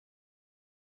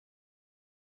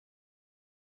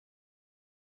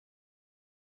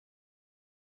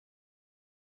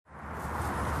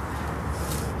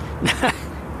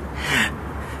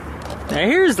Now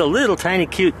here's the little tiny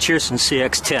cute Cheerson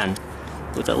CX10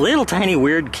 with a little tiny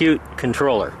weird cute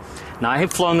controller. Now I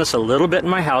have flown this a little bit in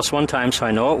my house one time, so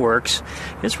I know it works.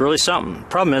 It's really something.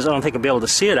 Problem is I don't think I'll be able to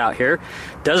see it out here.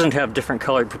 It doesn't have different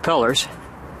colored propellers.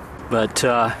 But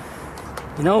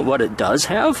you know what it does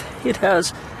have? It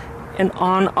has an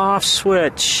on-off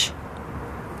switch.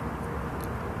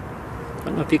 I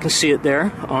don't know if you can see it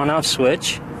there. On-off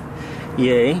switch.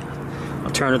 Yay. I'll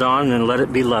turn it on and then let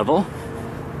it be level.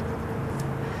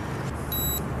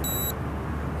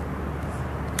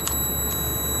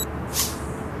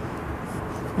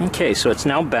 Okay, so it's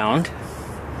now bound.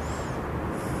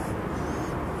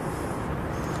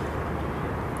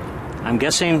 I'm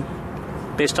guessing,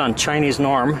 based on Chinese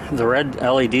norm, the red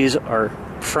LEDs are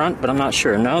front, but I'm not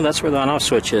sure. No, that's where the on-off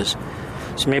switch is.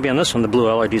 So maybe on this one the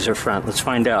blue LEDs are front. Let's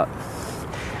find out.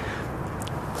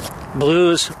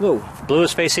 Blue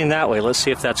is facing that way. Let's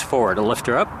see if that's forward. I'll lift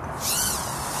her up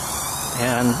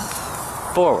and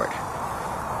forward.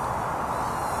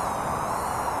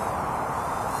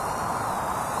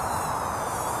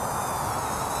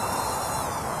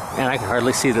 Man, I can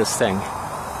hardly see this thing.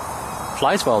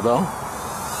 Flies well though.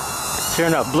 Sure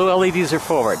enough, blue LEDs are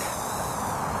forward.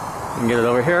 You can get it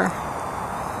over here.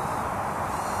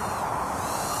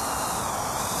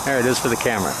 There it is for the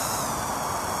camera.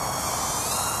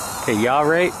 Okay, yaw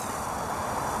rate.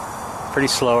 Pretty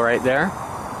slow right there.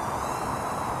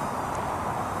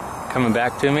 Coming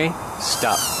back to me.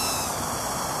 Stop.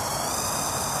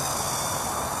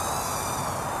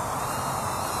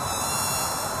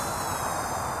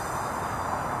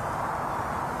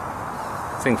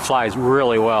 Thing flies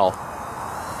really well.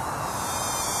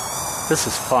 This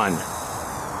is fun.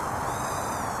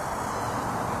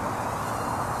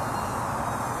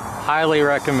 Highly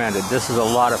recommended. This is a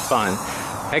lot of fun.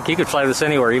 Heck, you could fly this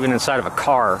anywhere, even inside of a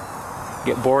car.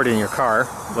 Get bored in your car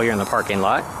while you're in the parking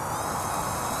lot.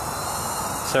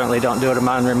 Certainly don't do it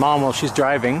around your mom while she's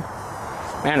driving.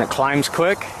 Man, it climbs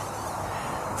quick.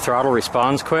 Throttle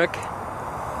responds quick.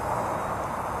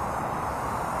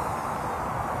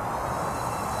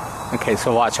 Okay,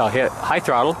 so watch, I'll hit high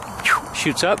throttle,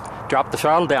 shoots up, drop the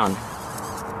throttle down.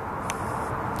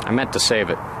 I meant to save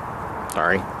it.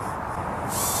 Sorry.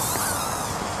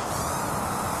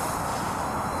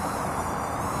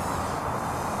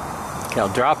 Okay,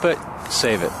 I'll drop it,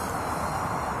 save it.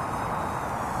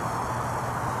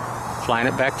 Flying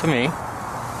it back to me.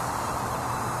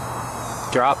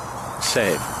 Drop,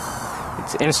 save.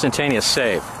 It's instantaneous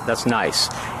save. That's nice.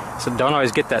 So don't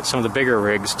always get that. Some of the bigger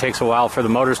rigs, it takes a while for the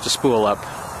motors to spool up.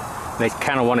 They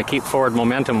kind of want to keep forward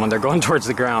momentum when they're going towards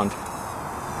the ground.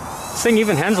 This thing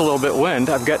even handles a little bit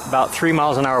wind. I've got about 3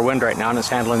 miles an hour wind right now and it's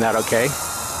handling that okay.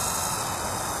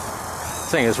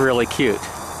 This thing is really cute.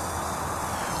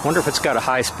 Wonder if it's got a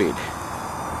high speed.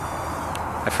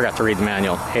 I forgot to read the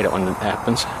manual. Hate it when it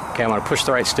happens. Okay, I'm going to push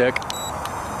the right stick.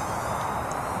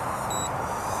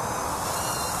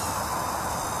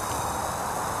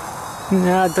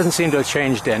 No, it doesn't seem to have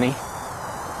changed any.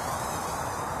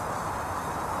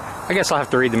 I guess I'll have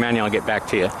to read the manual and get back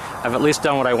to you. I've at least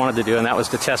done what I wanted to do, and that was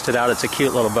to test it out. It's a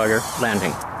cute little bugger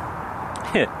landing.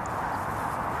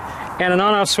 And an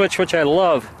on-off switch, which I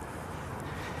love.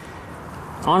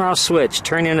 On-off switch,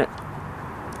 turning it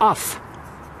off.